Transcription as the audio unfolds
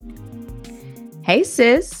Hey,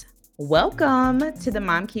 sis. Welcome to the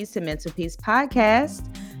Mom Keys to Mental Peace podcast.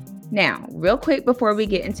 Now, real quick before we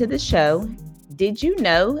get into the show, did you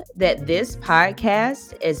know that this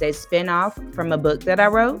podcast is a spinoff from a book that I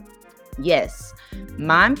wrote? Yes,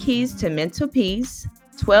 Mom Keys to Mental Peace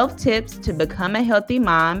 12 Tips to Become a Healthy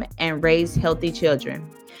Mom and Raise Healthy Children.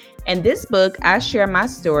 In this book, I share my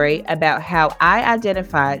story about how I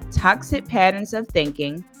identified toxic patterns of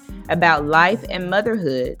thinking about life and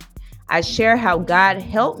motherhood. I share how God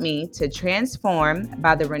helped me to transform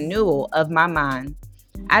by the renewal of my mind.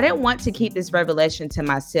 I didn't want to keep this revelation to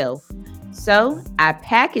myself, so I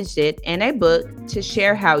packaged it in a book to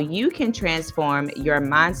share how you can transform your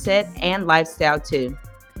mindset and lifestyle too.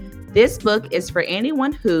 This book is for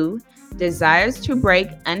anyone who desires to break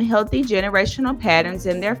unhealthy generational patterns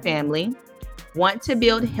in their family, want to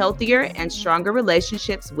build healthier and stronger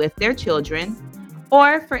relationships with their children,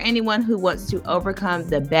 or for anyone who wants to overcome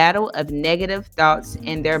the battle of negative thoughts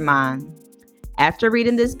in their mind. After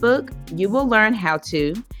reading this book, you will learn how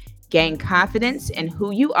to gain confidence in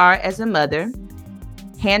who you are as a mother,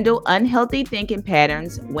 handle unhealthy thinking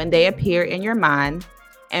patterns when they appear in your mind,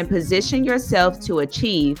 and position yourself to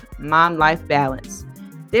achieve mom life balance.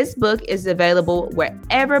 This book is available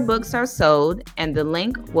wherever books are sold, and the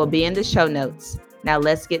link will be in the show notes. Now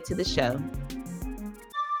let's get to the show.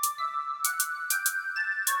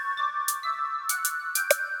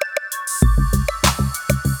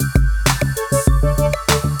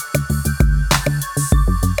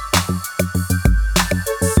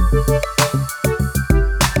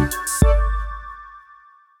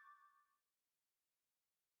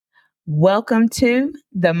 Welcome to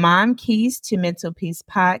the Mom Keys to Mental Peace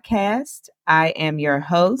podcast. I am your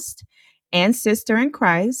host and sister in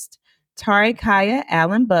Christ, Tari Kaya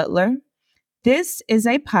Allen Butler. This is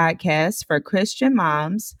a podcast for Christian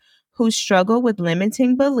moms who struggle with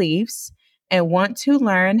limiting beliefs and want to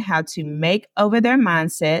learn how to make over their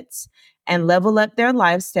mindsets and level up their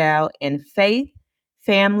lifestyle in faith,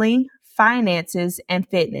 family, finances, and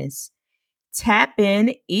fitness. Tap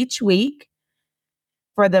in each week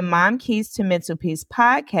for the Mom Keys to Mental Peace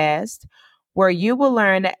podcast, where you will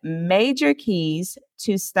learn major keys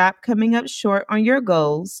to stop coming up short on your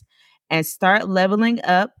goals and start leveling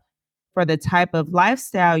up for the type of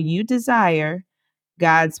lifestyle you desire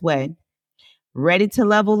God's way. Ready to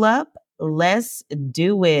level up? Let's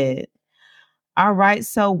do it. All right,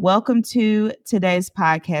 so welcome to today's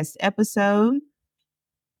podcast episode.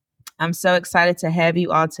 I'm so excited to have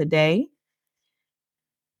you all today.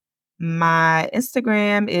 My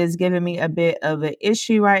Instagram is giving me a bit of an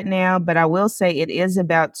issue right now, but I will say it is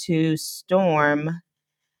about to storm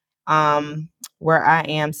where I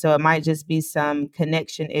am. So it might just be some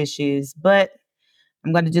connection issues, but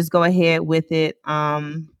I'm going to just go ahead with it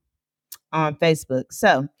on Facebook.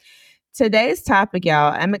 So today's topic,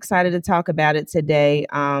 y'all, I'm excited to talk about it today.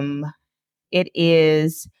 It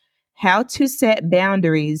is how to set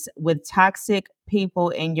boundaries with toxic people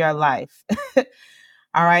in your life.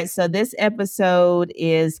 All right, so this episode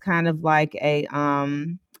is kind of like a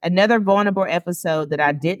another vulnerable episode that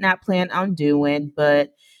I did not plan on doing,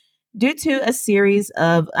 but due to a series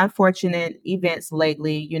of unfortunate events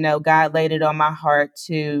lately, God laid it on my heart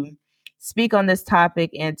to speak on this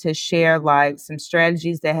topic and to share like some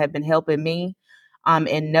strategies that have been helping me.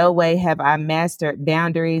 In no way have I mastered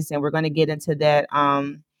boundaries, and we're going to get into that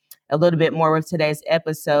a little bit more with today's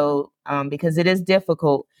episode because it is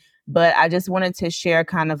difficult. But I just wanted to share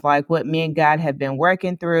kind of like what me and God have been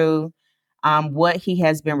working through, what He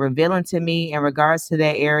has been revealing to me in regards to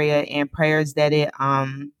that area, and prayers that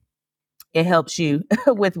it helps you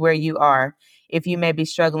with where you are if you may be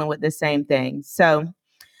struggling with the same thing. So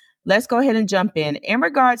let's go ahead and jump in. In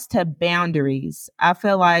regards to boundaries, I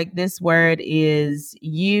feel like this word is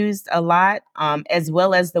used a lot, as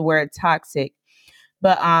well as the word toxic.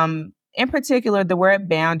 But in particular, the word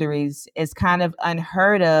boundaries is kind of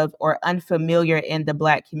unheard of or unfamiliar in the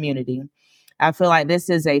Black community. I feel like this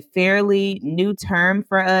is a fairly new term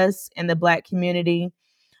for us in the Black community.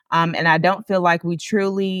 And I don't feel like we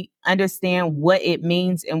truly understand what it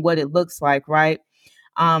means and what it looks like, right?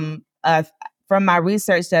 Um, uh, from my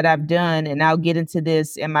research that I've done, and I'll get into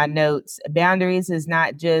this in my notes, boundaries is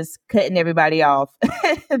not just cutting everybody off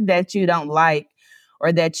that you don't like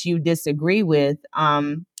or that you disagree with.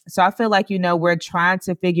 So I feel like, we're trying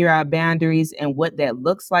to figure out boundaries and what that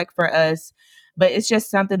looks like for us, but it's just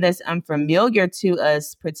something that's unfamiliar to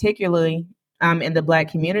us, particularly in the Black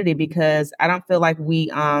community, because I don't feel like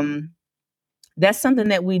that's something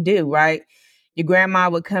that we do, right? Your grandma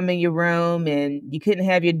would come in your room and you couldn't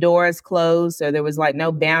have your doors closed. So there was like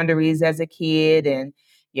no boundaries as a kid. And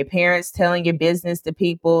your parents telling your business to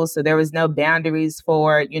people. So there was no boundaries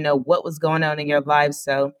for, what was going on in your life.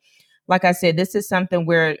 So like I said, this is something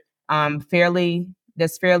we're fairly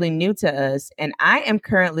that's fairly new to us, and I am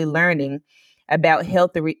currently learning about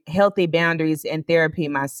healthy boundaries in therapy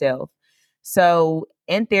myself. So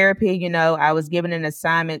in therapy, I was given an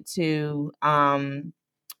assignment to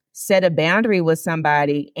set a boundary with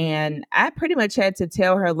somebody, and I pretty much had to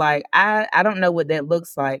tell her, like, I don't know what that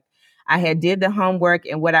looks like. I had did the homework,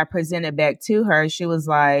 and what I presented back to her, she was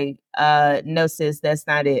like, no sis, that's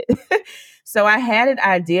not it. So I had an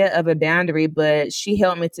idea of a boundary, but she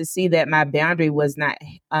helped me to see that my boundary was not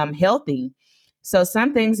healthy. So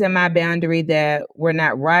some things in my boundary that were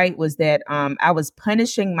not right was that I was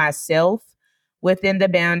punishing myself within the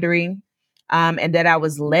boundary, and that I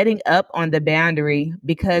was letting up on the boundary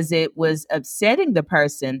because it was upsetting the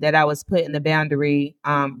person that I was putting the boundary,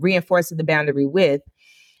 reinforcing the boundary with.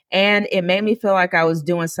 And it made me feel like I was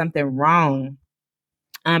doing something wrong,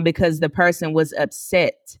 because the person was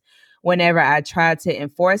upset whenever I tried to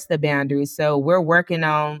enforce the boundary. So we're working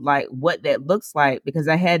on like what that looks like, because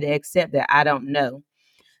I had to accept that I don't know.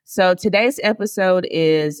 So today's episode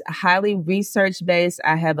is highly research based.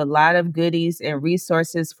 I have a lot of goodies and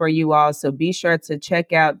resources for you all. So be sure to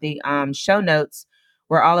check out the show notes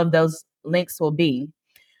where all of those links will be.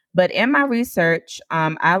 But in my research,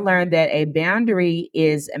 I learned that a boundary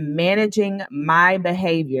is managing my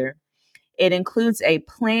behavior. It includes a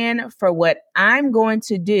plan for what I'm going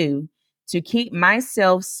to do to keep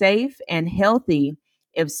myself safe and healthy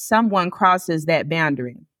if someone crosses that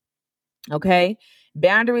boundary. Okay.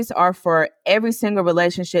 Boundaries are for every single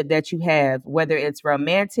relationship that you have, whether it's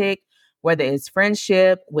romantic, whether it's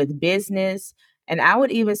friendship, with business. And I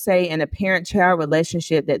would even say in a parent child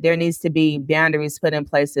relationship that there needs to be boundaries put in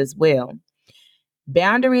place as well.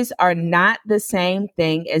 Boundaries are not the same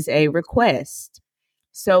thing as a request.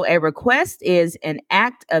 So, a request is an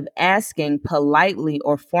act of asking politely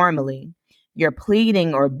or formally. You're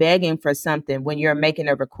pleading or begging for something when you're making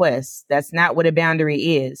a request. That's not what a boundary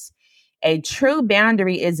is. A true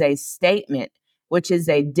boundary is a statement, which is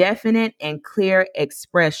a definite and clear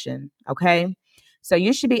expression. Okay. So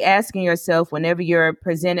you should be asking yourself whenever you're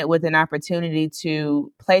presented with an opportunity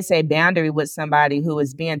to place a boundary with somebody who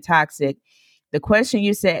is being toxic. The question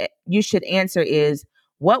you should answer is,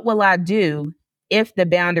 what will I do if the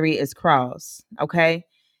boundary is crossed? Okay.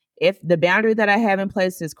 If the boundary that I have in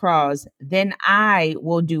place is crossed, then I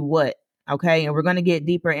will do what? Okay. And we're going to get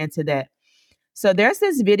deeper into that. So there's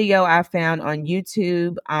this video I found on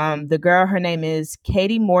YouTube. The girl, her name is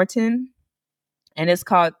Katie Morton, and it's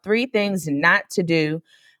called Three Things Not to Do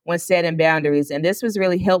When Setting Boundaries. And this was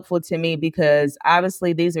really helpful to me because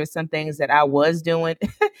obviously these are some things that I was doing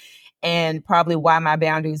and probably why my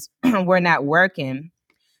boundaries were not working.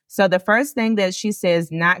 So the first thing that she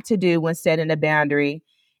says not to do when setting a boundary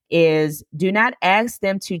is do not ask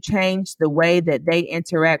them to change the way that they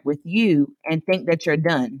interact with you and think that you're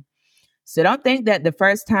done. So don't think that the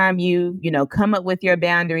first time you come up with your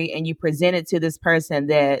boundary and you present it to this person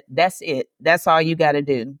that that's it. That's all you got to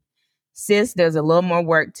do. Sis, there's a little more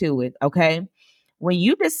work to it, okay? When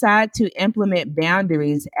you decide to implement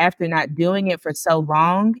boundaries after not doing it for so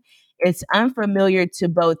long, it's unfamiliar to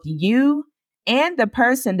both you and the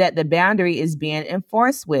person that the boundary is being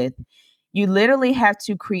enforced with. You literally have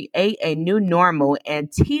to create a new normal and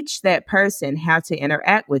teach that person how to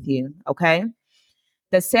interact with you, okay?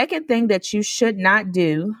 The second thing that you should not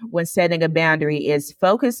do when setting a boundary is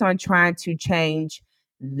focus on trying to change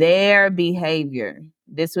their behavior.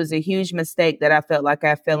 This was a huge mistake that I felt like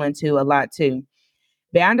I fell into a lot too.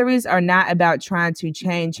 Boundaries are not about trying to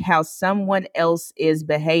change how someone else is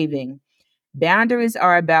behaving. Boundaries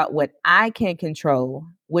are about what I can control,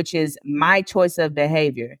 which is my choice of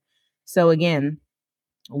behavior. So again,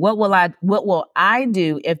 what will I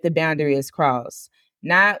do if the boundary is crossed?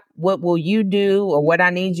 Not what will you do or what I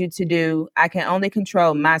need you to do. I can only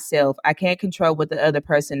control myself. I can't control what the other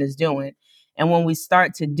person is doing. And when we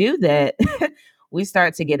start to do that, we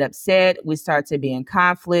start to get upset. We start to be in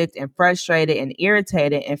conflict and frustrated and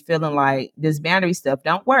irritated and feeling like this boundary stuff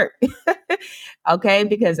don't work. Okay,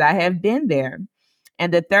 because I have been there.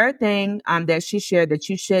 And the third thing that she shared that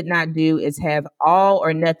you should not do is have all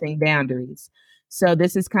or nothing boundaries. So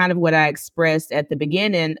this is kind of what I expressed at the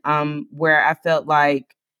beginning, where I felt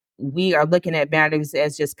like we are looking at boundaries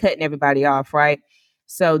as just cutting everybody off, right?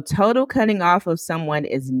 So total cutting off of someone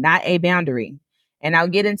is not a boundary. And I'll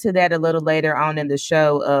get into that a little later on in the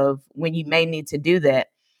show of when you may need to do that.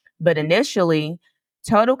 But initially,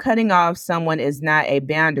 total cutting off someone is not a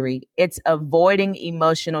boundary. It's avoiding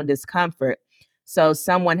emotional discomfort. So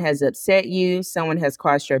someone has upset you, someone has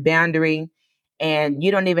crossed your boundary, and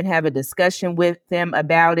you don't even have a discussion with them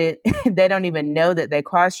about it. They don't even know that they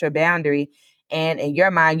crossed your boundary. And in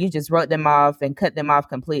your mind, you just wrote them off and cut them off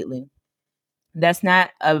completely. That's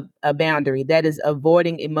not a boundary. That is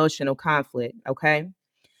avoiding emotional conflict. Okay.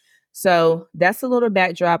 So that's a little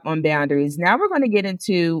backdrop on boundaries. Now we're going to get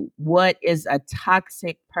into what is a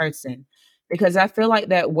toxic person, because I feel like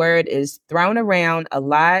that word is thrown around a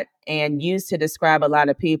lot and used to describe a lot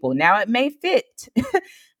of people. Now it may fit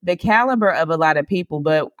the caliber of a lot of people,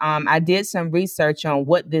 but I did some research on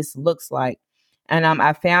what this looks like. And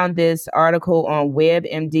I found this article on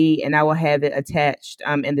WebMD, and I will have it attached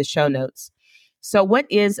in the show notes. So, what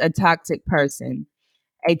is a toxic person?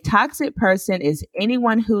 A toxic person is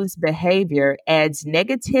anyone whose behavior adds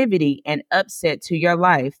negativity and upset to your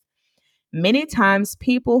life. Many times,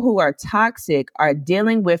 people who are toxic are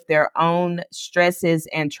dealing with their own stresses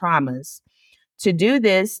and traumas. To do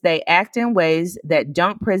this, they act in ways that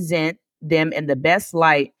don't present them in the best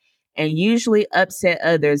light and usually upset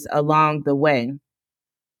others along the way.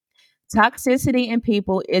 Toxicity in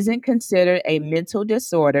people isn't considered a mental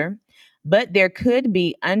disorder, but there could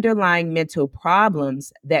be underlying mental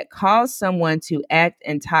problems that cause someone to act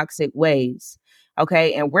in toxic ways.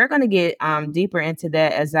 Okay, and we're going to get deeper into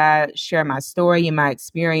that as I share my story and my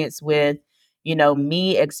experience with,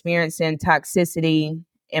 me experiencing toxicity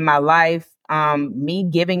in my life, me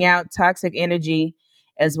giving out toxic energy,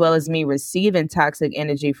 as well as me receiving toxic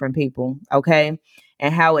energy from people. Okay,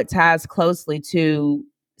 and how it ties closely to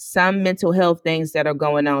some mental health things that are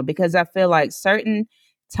going on, because I feel like certain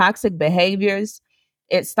toxic behaviors,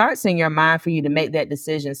 it starts in your mind for you to make that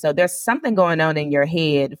decision. So there's something going on in your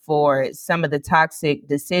head for some of the toxic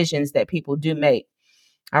decisions that people do make.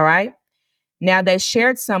 All right. Now they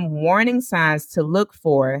shared some warning signs to look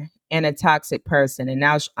for in a toxic person. And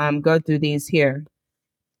now go through these here.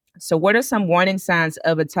 So what are some warning signs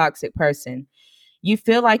of a toxic person? You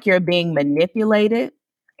feel like you're being manipulated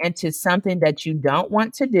into something that you don't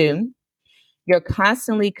want to do. You're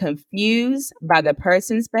constantly confused by the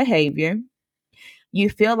person's behavior. You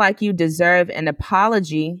feel like you deserve an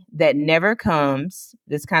apology that never comes.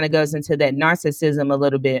 This kind of goes into that narcissism a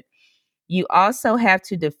little bit. You also have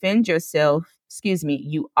to defend yourself. Excuse me.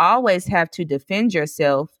 You always have to defend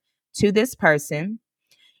yourself to this person.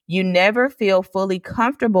 You never feel fully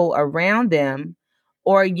comfortable around them,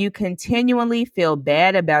 or you continually feel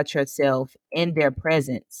bad about yourself in their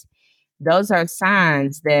presence. Those are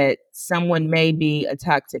signs that someone may be a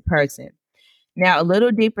toxic person. Now, a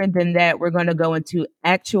little deeper than that, we're going to go into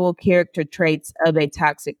actual character traits of a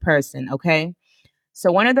toxic person. Okay.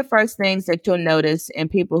 So, one of the first things that you'll notice in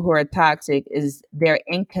people who are toxic is their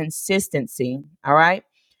inconsistency. All right.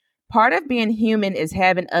 Part of being human is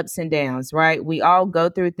having ups and downs, right? We all go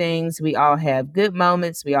through things. We all have good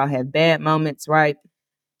moments. We all have bad moments, right?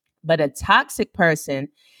 But a toxic person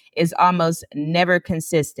is almost never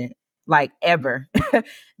consistent, like ever.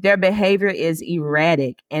 Their behavior is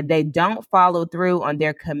erratic and they don't follow through on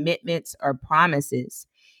their commitments or promises.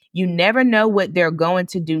 You never know what they're going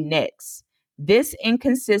to do next. This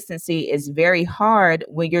inconsistency is very hard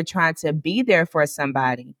when you're trying to be there for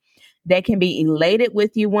somebody. They can be elated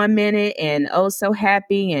with you one minute and oh so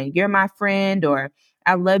happy and you're my friend or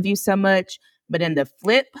I love you so much. But in the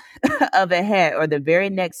flip of a hat or the very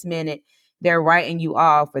next minute, they're writing you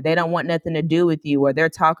off or they don't want nothing to do with you or they're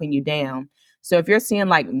talking you down. So if you're seeing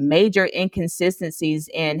like major inconsistencies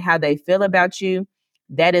in how they feel about you,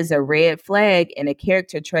 that is a red flag and a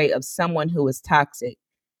character trait of someone who is toxic.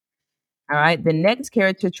 All right. The next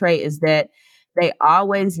character trait is that they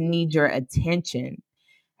always need your attention.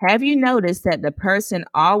 Have you noticed that the person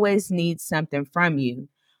always needs something from you?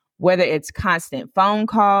 Whether it's constant phone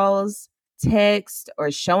calls, text, or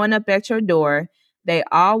showing up at your door, they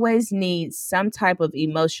always need some type of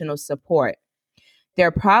emotional support.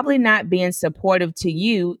 They're probably not being supportive to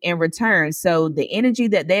you in return. So the energy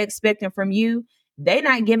that they're expecting from you, they're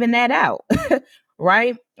not giving that out,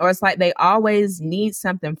 right? Or it's like they always need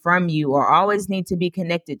something from you or always need to be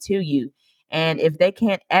connected to you. And if they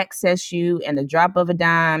can't access you in the drop of a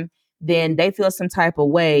dime, then they feel some type of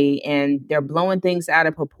way and they're blowing things out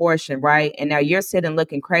of proportion, right? And now you're sitting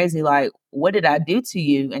looking crazy like, what did I do to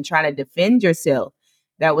you? And trying to defend yourself.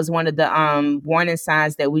 That was one of the warning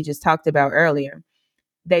signs that we just talked about earlier.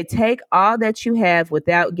 They take all that you have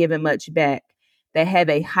without giving much back. They have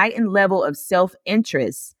a heightened level of self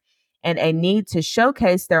interest and a need to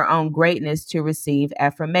showcase their own greatness to receive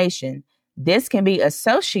affirmation. This can be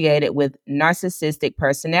associated with narcissistic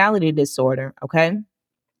personality disorder. Okay.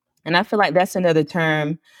 And I feel like that's another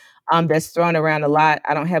term that's thrown around a lot.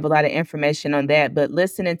 I don't have a lot of information on that, but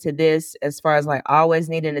listening to this, as far as like always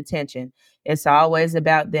needing attention, it's always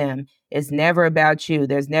about them. It's never about you.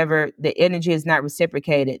 There's never, the energy is not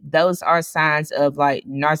reciprocated. Those are signs of like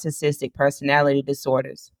narcissistic personality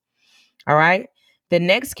disorders. All right. The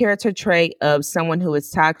next character trait of someone who is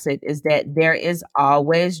toxic is that there is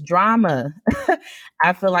always drama.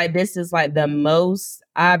 I feel like this is like the most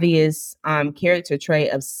obvious character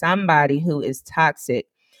trait of somebody who is toxic.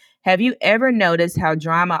 Have you ever noticed how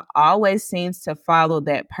drama always seems to follow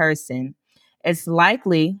that person? It's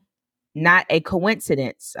likely not a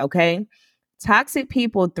coincidence, okay? Toxic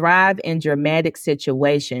people thrive in dramatic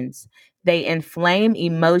situations. They inflame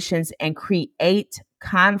emotions and create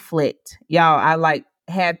conflict. Y'all, I like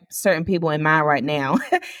have certain people in mind right now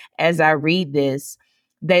as I read this.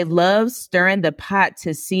 They love stirring the pot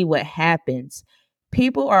to see what happens.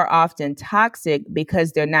 People are often toxic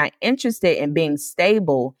because they're not interested in being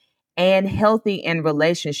stable and healthy in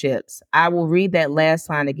relationships. I will read that last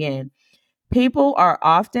line again. People are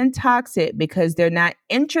often toxic because they're not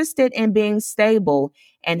interested in being stable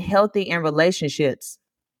and healthy in relationships.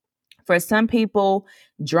 For some people,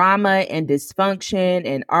 drama and dysfunction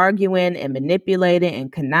and arguing and manipulating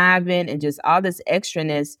and conniving and just all this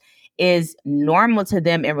extraness is normal to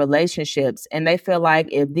them in relationships. And they feel like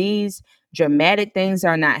if these dramatic things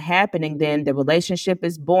are not happening, then the relationship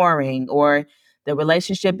is boring or the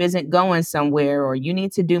relationship isn't going somewhere or you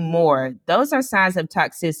need to do more. Those are signs of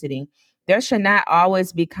toxicity. There should not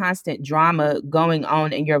always be constant drama going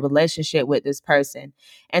on in your relationship with this person.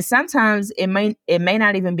 And sometimes it may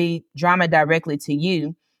not even be drama directly to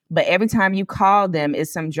you, but every time you call them,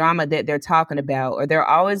 it's some drama that they're talking about, or they're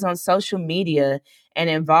always on social media and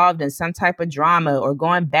involved in some type of drama or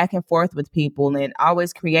going back and forth with people and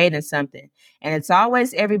always creating something. And it's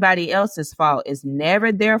always everybody else's fault. It's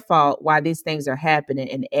never their fault why these things are happening,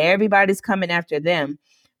 and everybody's coming after them.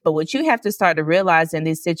 But what you have to start to realize in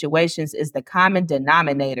these situations is the common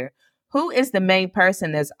denominator. Who is the main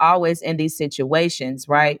person that's always in these situations,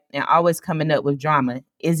 right? And always coming up with drama?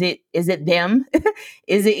 Is it them?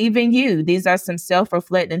 Is it even you? These are some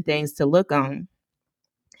self-reflecting things to look on.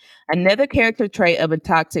 Another character trait of a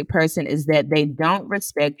toxic person is that they don't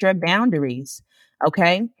respect your boundaries.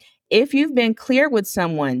 Okay. If you've been clear with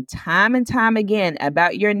someone time and time again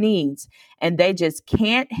about your needs and they just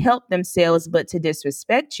can't help themselves but to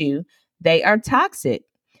disrespect you, they are toxic.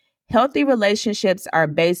 Healthy relationships are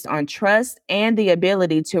based on trust and the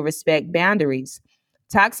ability to respect boundaries.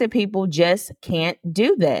 Toxic people just can't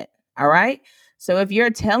do that. All right. So if you're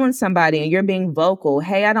telling somebody and you're being vocal,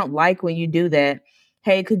 hey, I don't like when you do that.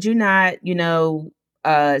 Hey, could you not,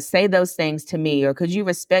 say those things to me? Or could you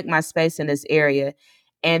respect my space in this area?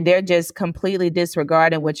 And they're just completely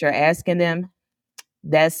disregarding what you're asking them.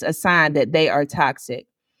 That's a sign that they are toxic.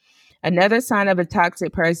 Another sign of a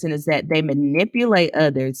toxic person is that they manipulate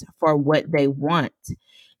others for what they want.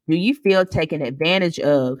 Do you feel taken advantage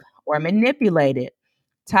of or manipulated?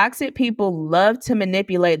 Toxic people love to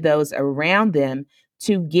manipulate those around them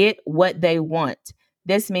to get what they want.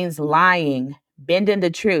 This means lying, bending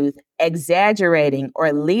the truth, exaggerating,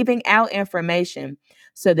 or leaving out information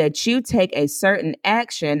so that you take a certain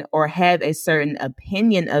action or have a certain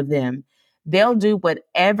opinion of them. They'll do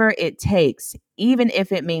whatever it takes, even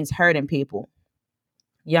if it means hurting people.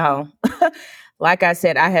 Y'all, like I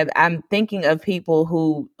said, I'm thinking of people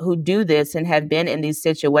who do this and have been in these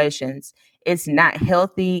situations. It's not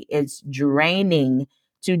healthy, it's draining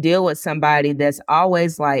to deal with somebody that's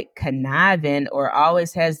always like conniving or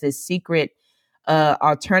always has this secret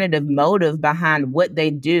alternative motive behind what they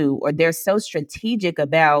do, or they're so strategic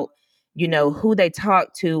about, who they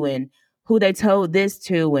talk to and who they told this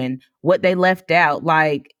to and what they left out.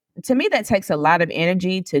 Like, to me, that takes a lot of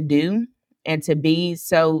energy to do and to be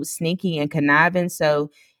so sneaky and conniving. So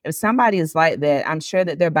if somebody is like that, I'm sure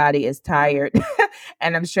that their body is tired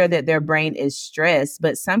and I'm sure that their brain is stressed.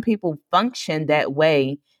 But some people function that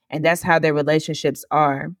way, and that's how their relationships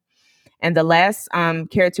are. And the last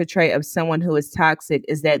character trait of someone who is toxic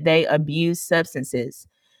is that they abuse substances.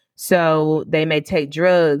 So they may take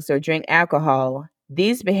drugs or drink alcohol.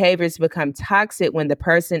 These behaviors become toxic when the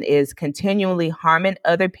person is continually harming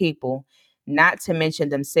other people, not to mention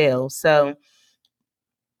themselves. So,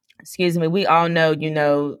 excuse me, we all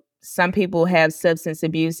know, some people have substance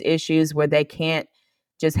abuse issues where they can't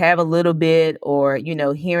just have a little bit or,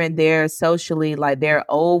 here and there socially, like they're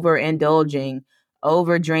overindulging,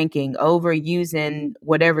 over drinking, over using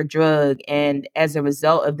whatever drug. And as a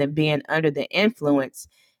result of them being under the influence,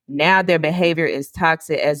 now their behavior is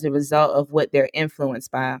toxic as a result of what they're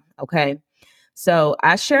influenced by. Okay. So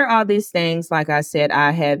I share all these things. Like I said,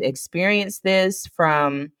 I have experienced this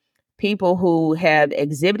from people who have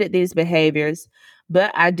exhibited these behaviors,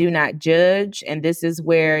 but I do not judge. And this is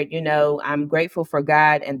where, I'm grateful for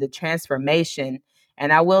God and the transformation.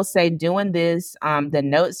 And I will say, doing this, the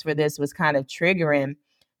notes for this was kind of triggering,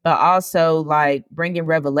 but also like bringing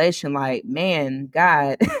revelation, like, man,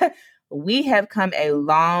 God, we have come a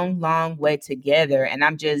long, long way together. And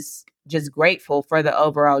I'm just grateful for the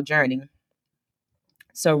overall journey.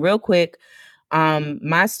 So, real quick,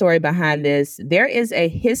 my story behind this, there is a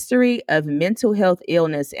history of mental health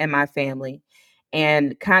illness in my family.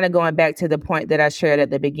 And kind of going back to the point that I shared at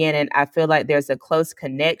the beginning, I feel like there's a close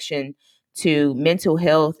connection to mental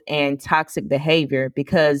health and toxic behavior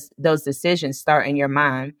because those decisions start in your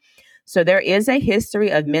mind. So there is a history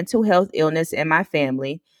of mental health illness in my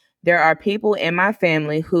family. There are people in my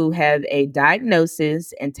family who have a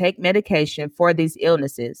diagnosis and take medication for these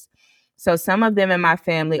illnesses. So some of them in my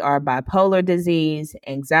family are bipolar disease,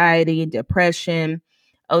 anxiety, depression,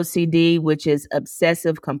 OCD, which is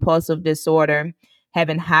obsessive compulsive disorder,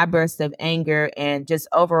 having high bursts of anger, and just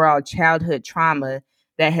overall childhood trauma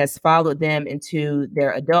that has followed them into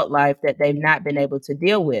their adult life that they've not been able to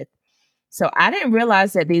deal with. So I didn't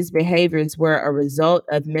realize that these behaviors were a result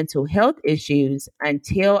of mental health issues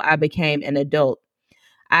until I became an adult.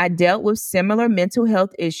 I dealt with similar mental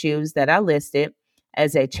health issues that I listed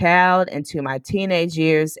as a child into my teenage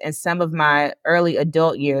years and some of my early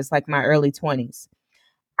adult years, like my early 20s.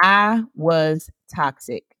 I was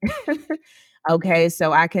toxic. Okay,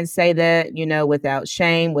 so I can say that, without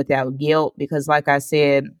shame, without guilt, because like I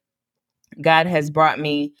said, God has brought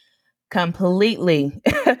me completely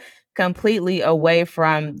completely away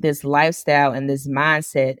from this lifestyle and this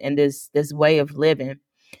mindset and this way of living.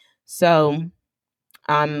 So,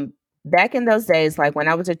 um back in those days, like when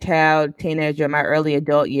I was a child, teenager, my early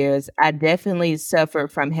adult years, I definitely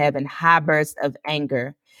suffered from having high bursts of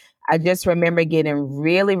anger. I just remember getting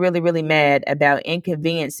really, really, really mad about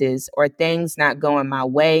inconveniences or things not going my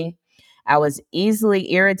way. I was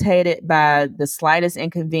easily irritated by the slightest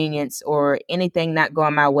inconvenience or anything not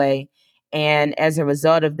going my way. And as a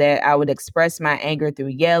result of that, I would express my anger through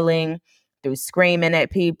yelling, through screaming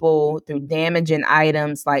at people, through damaging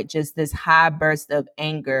items, like just this high burst of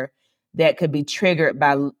anger that could be triggered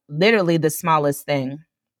by literally the smallest thing.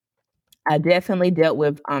 I definitely dealt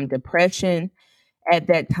with depression at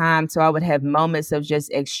that time. So I would have moments of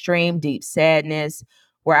just extreme deep sadness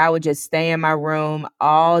where I would just stay in my room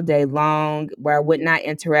all day long, where I would not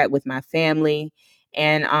interact with my family.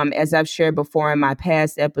 And as I've shared before in my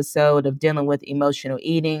past episode of dealing with emotional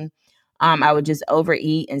eating, I would just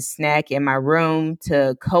overeat and snack in my room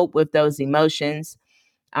to cope with those emotions.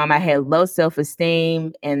 I had low self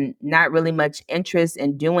esteem and not really much interest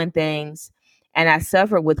in doing things. And I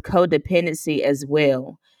suffered with codependency as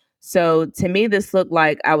well. So to me, this looked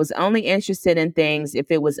like I was only interested in things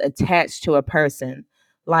if it was attached to a person,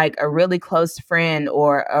 like a really close friend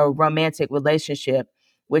or a romantic relationship,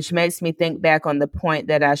 which makes me think back on the point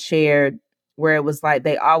that I shared where it was like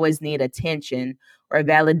they always need attention or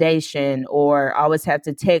validation or always have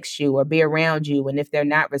to text you or be around you. And if they're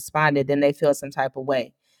not responded, then they feel some type of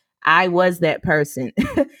way. I was that person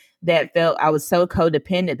that felt I was so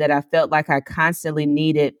codependent that I felt like I constantly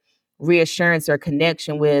needed reassurance or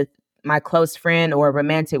connection with my close friend or a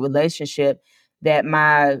romantic relationship that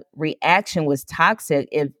my reaction was toxic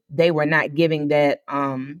if they were not giving that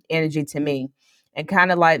energy to me. And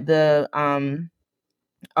kind of like the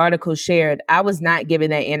article shared, I was not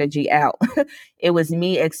giving that energy out. It was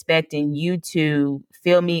me expecting you to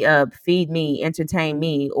fill me up, feed me, entertain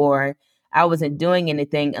me, or I wasn't doing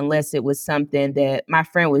anything unless it was something that my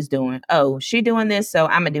friend was doing. Oh, she doing this, so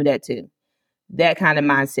I'm gonna do that too. That kind of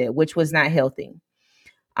mindset, which was not healthy.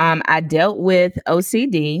 I dealt with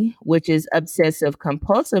OCD, which is obsessive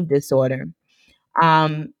compulsive disorder.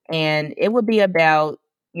 And it would be about,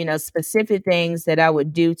 specific things that I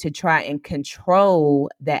would do to try and control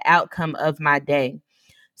the outcome of my day.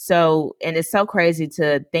 So, and it's so crazy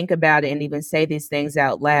to think about it and even say these things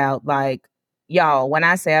out loud. Like, y'all, when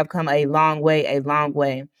I say I've come a long way, a long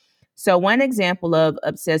way. So, one example of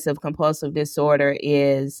obsessive compulsive disorder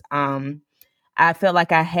is I felt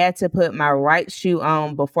like I had to put my right shoe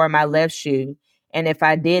on before my left shoe. And if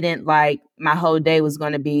I didn't, like my whole day was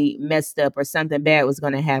going to be messed up or something bad was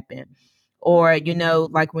going to happen. Or,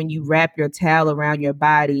 like when you wrap your towel around your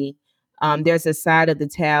body, there's a side of the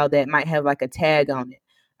towel that might have like a tag on it.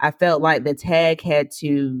 I felt like the tag had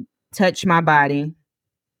to touch my body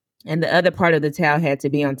and the other part of the towel had to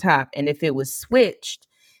be on top. And if it was switched,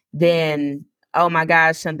 then oh my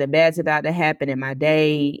gosh, something bad's about to happen in my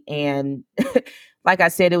day. And like I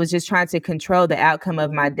said, it was just trying to control the outcome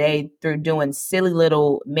of my day through doing silly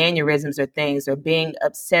little mannerisms or things or being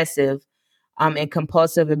obsessive and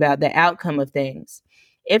compulsive about the outcome of things.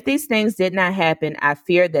 If these things did not happen, I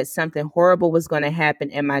feared that something horrible was going to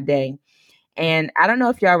happen in my day. And I don't know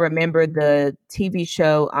if y'all remember the TV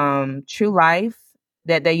show True Life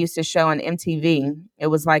that they used to show on MTV. It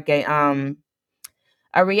was like a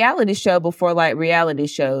reality show before like reality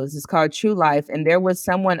shows. It's called True Life, and there was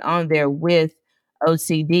someone on there with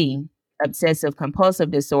OCD, obsessive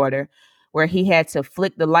compulsive disorder, where he had to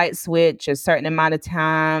flick the light switch a certain amount of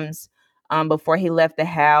times before he left the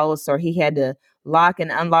house, or he had to lock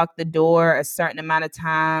and unlock the door a certain amount of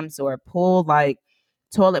times, or pull like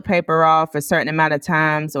toilet paper off a certain amount of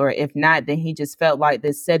times, or if not, then he just felt like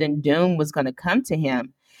this sudden doom was going to come to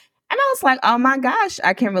him. And I was like, oh my gosh,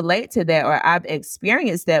 I can relate to that, or I've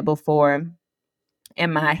experienced that before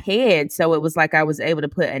in my head. So it was like I was able to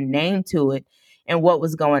put a name to it and what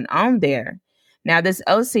was going on there. Now, this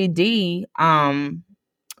OCD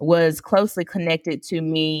was closely connected to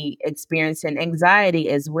me experiencing anxiety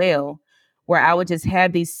as well, where I would just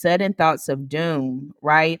have these sudden thoughts of doom,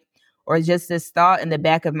 right? Or just this thought in the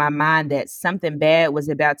back of my mind that something bad was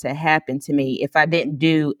about to happen to me if I didn't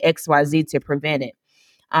do XYZ to prevent it.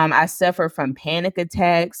 I suffer from panic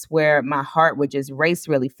attacks where my heart would just race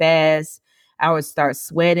really fast. I would start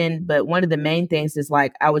sweating. But one of the main things is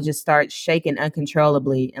like I would just start shaking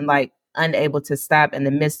uncontrollably and like unable to stop in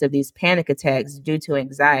the midst of these panic attacks due to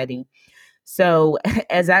anxiety. So,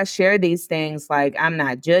 as I share these things, like I'm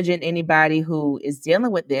not judging anybody who is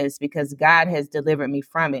dealing with this because God has delivered me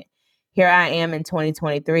from it. Here I am in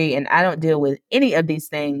 2023, and I don't deal with any of these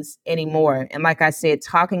things anymore. And like I said,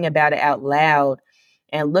 talking about it out loud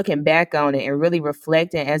and looking back on it and really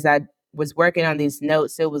reflecting as I was working on these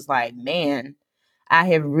notes, it was like, man, I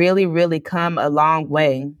have really, really come a long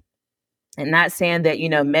way. And not saying that,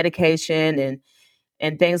 medication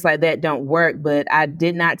and things like that don't work, but I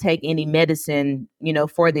did not take any medicine,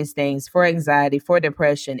 for these things, for anxiety, for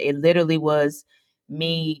depression. It literally was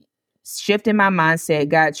me shifting my mindset,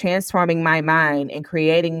 God transforming my mind and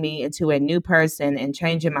creating me into a new person and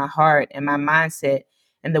changing my heart and my mindset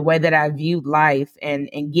and the way that I viewed life and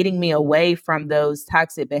getting me away from those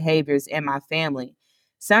toxic behaviors in my family.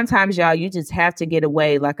 Sometimes, y'all, you just have to get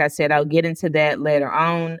away. Like I said, I'll get into that later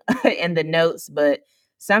on in the notes, but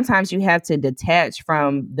sometimes you have to detach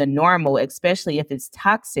from the normal, especially if it's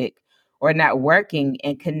toxic or not working,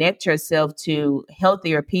 and connect yourself to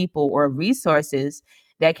healthier people or resources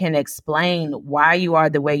that can explain why you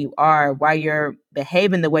are the way you are, why you're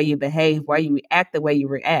behaving the way you behave, why you react the way you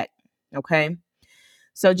react. Okay.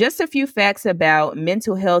 So just a few facts about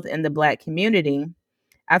mental health in the Black community.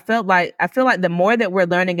 I feel like the more that we're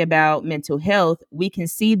learning about mental health, we can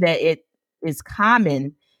see that it is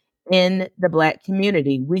common in the Black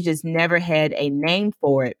community. We just never had a name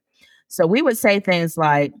for it. So we would say things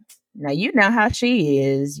like, now you know how she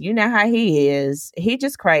is, you know how he is, he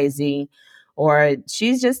just crazy, or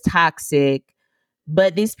she's just toxic.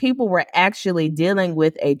 But these people were actually dealing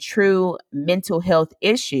with a true mental health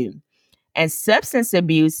issue. And substance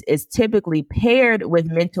abuse is typically paired with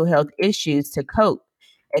mental health issues to cope,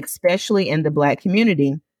 especially in the Black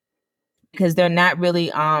community, because they're not really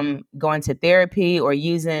going to therapy or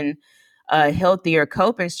using healthier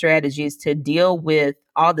coping strategies to deal with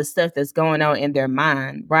all the stuff that's going on in their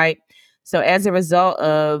mind, right? So, as a result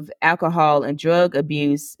of alcohol and drug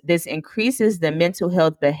abuse, this increases the mental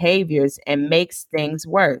health behaviors and makes things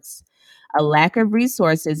worse. A lack of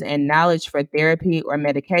resources and knowledge for therapy or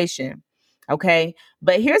medication. Okay.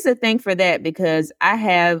 But here's the thing for that, because I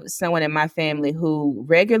have someone in my family who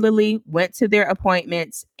regularly went to their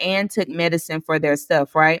appointments and took medicine for their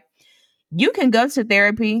stuff, right? You can go to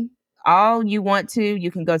therapy all you want to,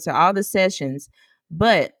 you can go to all the sessions,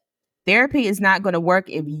 but therapy is not going to work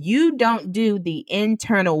if you don't do the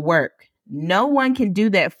internal work. No one can do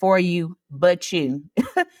that for you but you.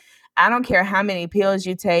 I don't care how many pills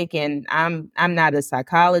you take, and I'm not a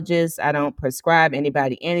psychologist. I don't prescribe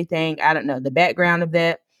anybody anything. I don't know the background of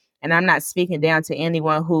that. And I'm not speaking down to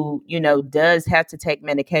anyone who, does have to take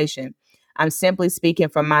medication. I'm simply speaking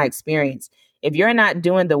from my experience. If you're not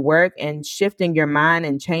doing the work and shifting your mind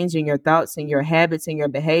and changing your thoughts and your habits and your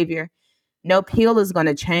behavior, no pill is going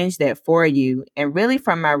to change that for you. And really,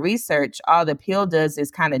 from my research, all the pill does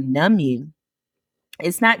is kind of numb you.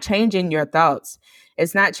 It's not changing your thoughts.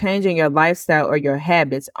 It's not changing your lifestyle or your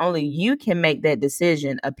habits. Only you can make that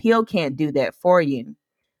decision. A pill can't do that for you.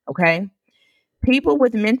 Okay. People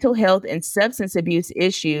with mental health and substance abuse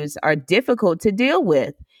issues are difficult to deal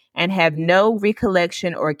with and have no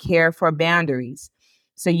recollection or care for boundaries.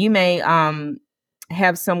 So you may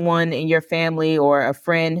have someone in your family or a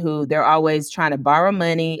friend who they're always trying to borrow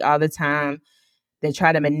money all the time. They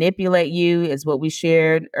try to manipulate you, is what we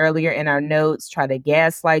shared earlier in our notes, try to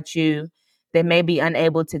gaslight you. They may be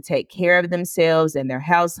unable to take care of themselves and their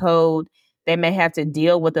household. They may have to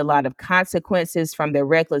deal with a lot of consequences from their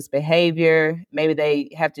reckless behavior. Maybe they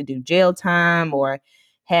have to do jail time or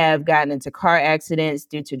have gotten into car accidents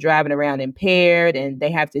due to driving around impaired, and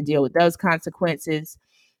they have to deal with those consequences.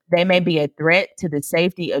 They may be a threat to the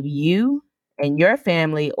safety of you and your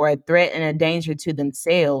family, or a threat and a danger to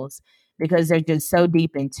themselves, because they're just so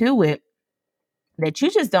deep into it that you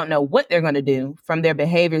just don't know what they're going to do from their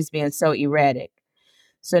behaviors being so erratic.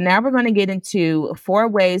 So now we're going to get into 4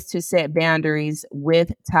 ways to set boundaries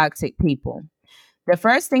with toxic people. The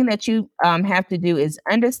first thing that you have to do is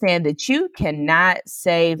understand that you cannot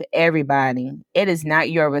save everybody. It is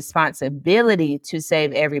not your responsibility to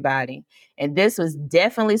save everybody. And this was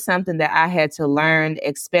definitely something that I had to learn,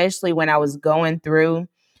 especially when I was going through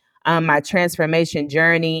my transformation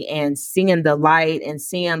journey and seeing the light and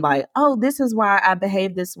seeing, like, oh, this is why I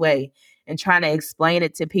behave this way. And trying to explain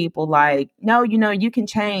it to people like, no, you can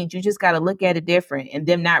change. You just got to look at it different. And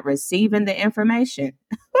them not receiving the information.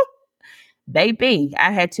 Baby,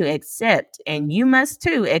 I had to accept, and you must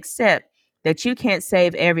too accept, that you can't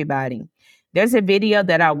save everybody. There's a video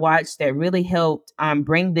that I watched that really helped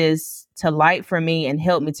bring this to light for me and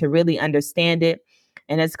help me to really understand it.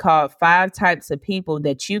 And it's called 5 Types of People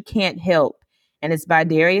That You Can't Help. And it's by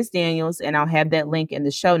Darius Daniels, and I'll have that link in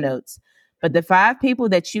the show notes. But the 5 people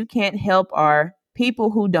that you can't help are people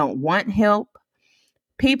who don't want help,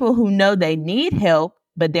 people who know they need help,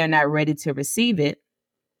 but they're not ready to receive it,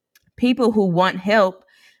 people who want help,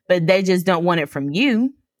 but they just don't want it from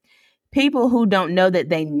you, people who don't know that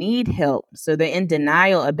they need help, so they're in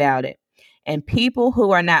denial about it, and people who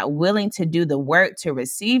are not willing to do the work to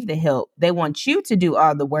receive the help. They want you to do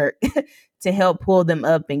all the work to help pull them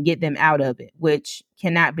up and get them out of it, which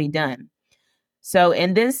cannot be done. So,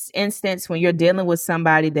 in this instance, when you're dealing with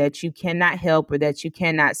somebody that you cannot help or that you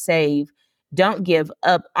cannot save, don't give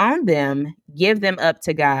up on them. Give them up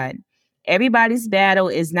to God. Everybody's battle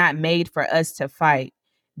is not made for us to fight.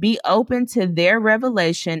 Be open to their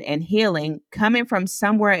revelation and healing coming from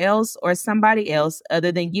somewhere else or somebody else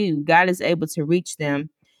other than you. God is able to reach them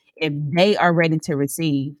if they are ready to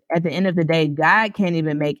receive. At the end of the day, God can't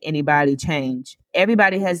even make anybody change.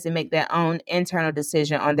 Everybody has to make their own internal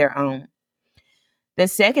decision on their own. The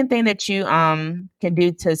second thing that you can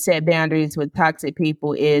do to set boundaries with toxic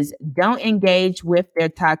people is don't engage with their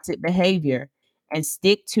toxic behavior and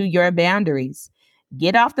stick to your boundaries.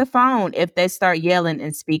 Get off the phone if they start yelling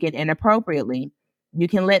and speaking inappropriately. You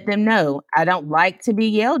can let them know, I don't like to be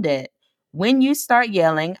yelled at. When you start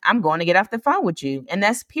yelling, I'm going to get off the phone with you. And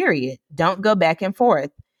that's period. Don't go back and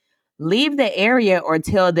forth. Leave the area or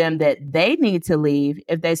tell them that they need to leave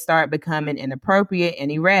if they start becoming inappropriate and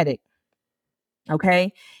erratic.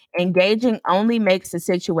 Okay. Engaging only makes the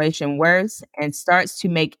situation worse and starts to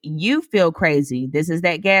make you feel crazy. This is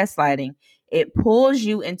that gaslighting. It pulls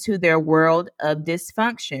you into their world of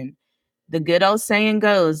dysfunction. The good old saying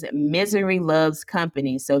goes, misery loves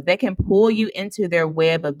company. So if they can pull you into their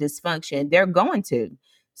web of dysfunction, they're going to.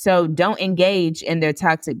 So don't engage in their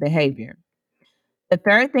toxic behavior. The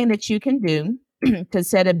third thing that you can do to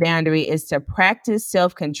set a boundary is to practice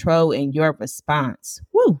self control in your response.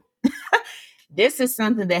 Woo. This is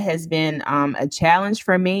something that has been a challenge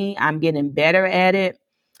for me. I'm getting better at it,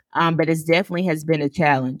 but it definitely has been a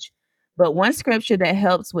challenge. But one scripture that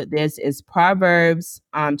helps with this is Proverbs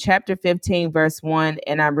chapter 15, verse 1,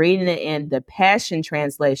 and I'm reading it in the Passion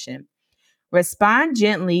Translation. Respond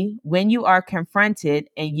gently when you are confronted,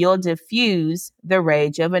 and you'll diffuse the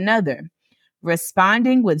rage of another.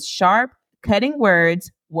 Responding with sharp, cutting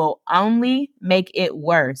words will only make it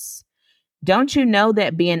worse. Don't you know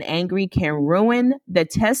that being angry can ruin the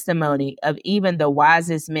testimony of even the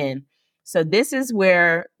wisest men? So this is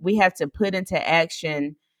where we have to put into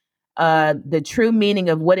action the true meaning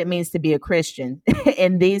of what it means to be a Christian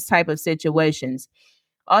in these type of situations.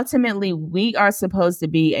 Ultimately, we are supposed to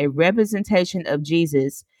be a representation of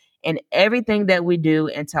Jesus in everything that we do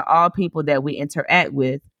and to all people that we interact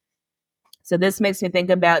with. So this makes me think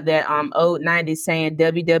about that old 90s saying,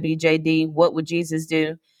 WWJD, what would Jesus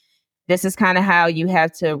do? This is kind of how you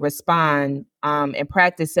have to respond and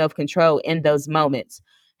practice self-control in those moments.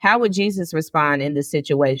 How would Jesus respond in this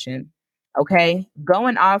situation? Okay.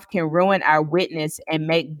 Going off can ruin our witness and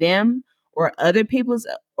make them or other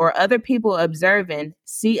people observing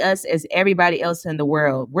see us as everybody else in the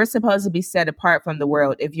world. We're supposed to be set apart from the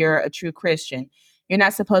world if you're a true Christian. You're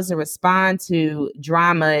not supposed to respond to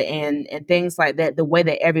drama and things like that the way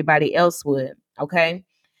that everybody else would. Okay.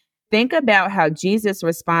 Think about how Jesus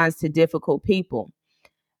responds to difficult people.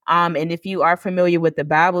 And if you are familiar with the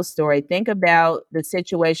Bible story, think about the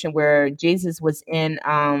situation where Jesus was in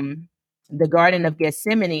the Garden of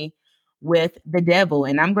Gethsemane with the devil.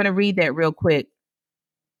 And I'm going to read that real quick.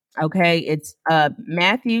 Okay. It's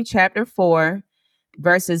Matthew chapter 4,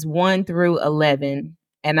 verses 1 through 11.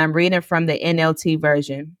 And I'm reading from the NLT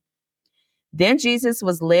version. Then Jesus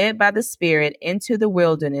was led by the Spirit into the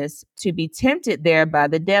wilderness to be tempted there by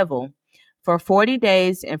the devil. For 40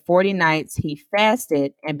 days and 40 nights he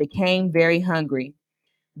fasted and became very hungry.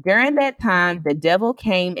 During that time, the devil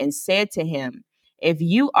came and said to him, "If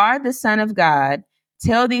you are the Son of God,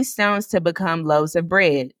 tell these stones to become loaves of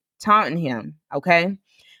bread," taunting him. Okay.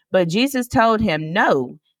 But Jesus told him,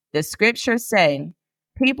 "No, the scriptures say,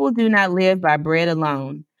 people do not live by bread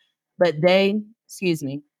alone, but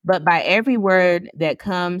by every word that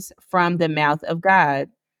comes from the mouth of God."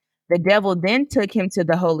 The devil then took him to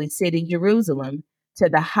the holy city, Jerusalem, to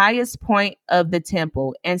the highest point of the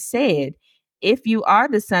temple, and said, "If you are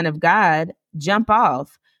the Son of God, jump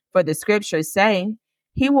off. For the scriptures say,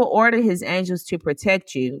 he will order his angels to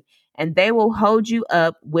protect you, and they will hold you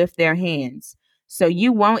up with their hands, so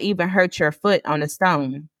you won't even hurt your foot on a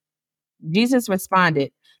stone." Jesus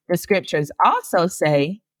responded, "The scriptures also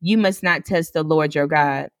say, you must not test the Lord your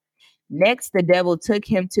God." Next, the devil took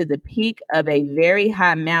him to the peak of a very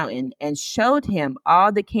high mountain and showed him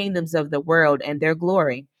all the kingdoms of the world and their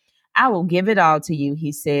glory. "I will give it all to you,"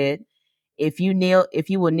 he said, if you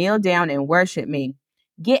will kneel down and worship me."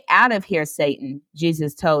 "Get out of here, Satan,"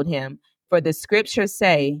 Jesus told him, "for the scriptures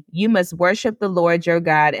say, you must worship the Lord your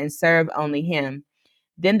God and serve only him."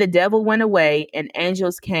 Then the devil went away, and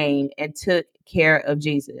angels came and took care of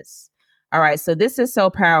Jesus. All right, so this is so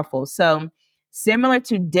powerful. So, similar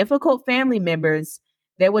to difficult family members,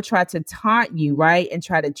 they will try to taunt you, right? And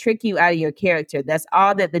try to trick you out of your character. That's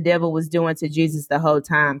all that the devil was doing to Jesus the whole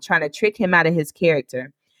time, trying to trick him out of his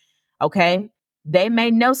character. Okay. They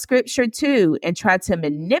may know scripture too and try to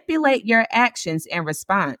manipulate your actions in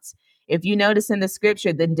response. If you notice in the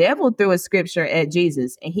scripture, the devil threw a scripture at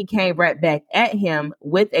Jesus and he came right back at him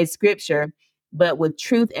with a scripture, but with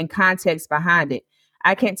truth and context behind it.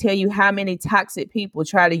 I can't tell you how many toxic people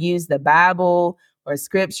try to use the Bible or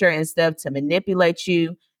scripture and stuff to manipulate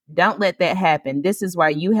you. Don't let that happen. This is why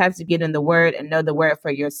you have to get in the word and know the word for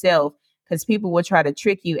yourself, because people will try to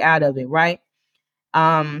trick you out of it, right?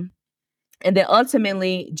 Um, and then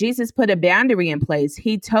ultimately, Jesus put a boundary in place.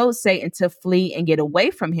 He told Satan to flee and get away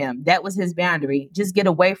from him. That was his boundary. Just get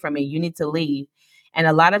away from me. You need to leave. And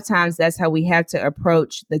a lot of times, that's how we have to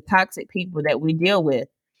approach the toxic people that we deal with.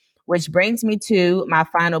 Which brings me to my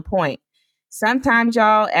final point. Sometimes,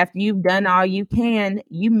 y'all, after you've done all you can,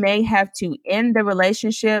 you may have to end the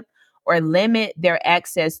relationship or limit their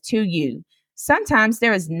access to you. Sometimes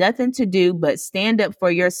there is nothing to do but stand up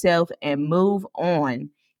for yourself and move on.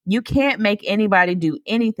 You can't make anybody do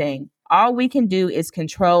anything. All we can do is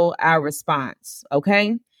control our response.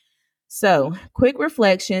 Okay. So, quick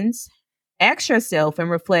reflections. Ask yourself and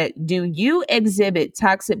reflect, do you exhibit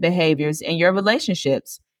toxic behaviors in your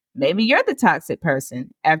relationships? Maybe you're the toxic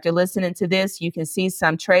person. After listening to this, you can see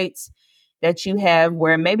some traits that you have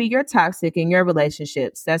where maybe you're toxic in your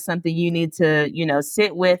relationships. That's something you need to,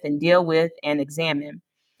 sit with and deal with and examine.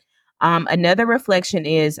 Another reflection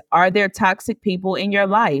is, are there toxic people in your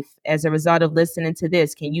life as a result of listening to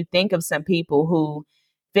this? Can you think of some people who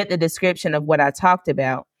fit the description of what I talked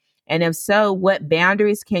about? And if so, what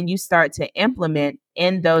boundaries can you start to implement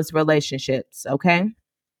in those relationships? Okay.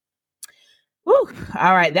 Whew.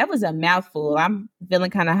 All right. That was a mouthful. I'm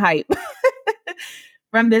feeling kind of hype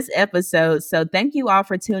from this episode. So thank you all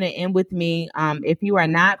for tuning in with me. If you are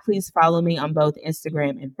not, please follow me on both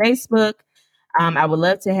Instagram and Facebook. I would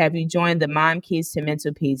love to have you join the Mom Keys to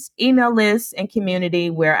Mental Peace email list and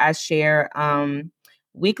community, where I share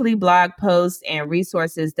weekly blog posts and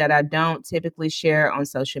resources that I don't typically share on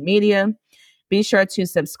social media. Be sure to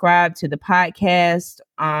subscribe to the podcast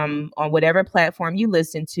on whatever platform you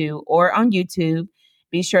listen to, or on YouTube.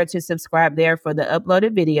 Be sure to subscribe there for the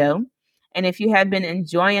uploaded video. And if you have been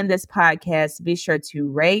enjoying this podcast, be sure to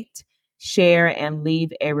rate, share, and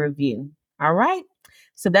leave a review. All right.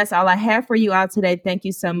 So that's all I have for you all today. Thank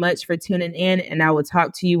you so much for tuning in, and I will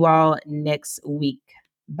talk to you all next week.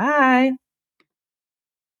 Bye.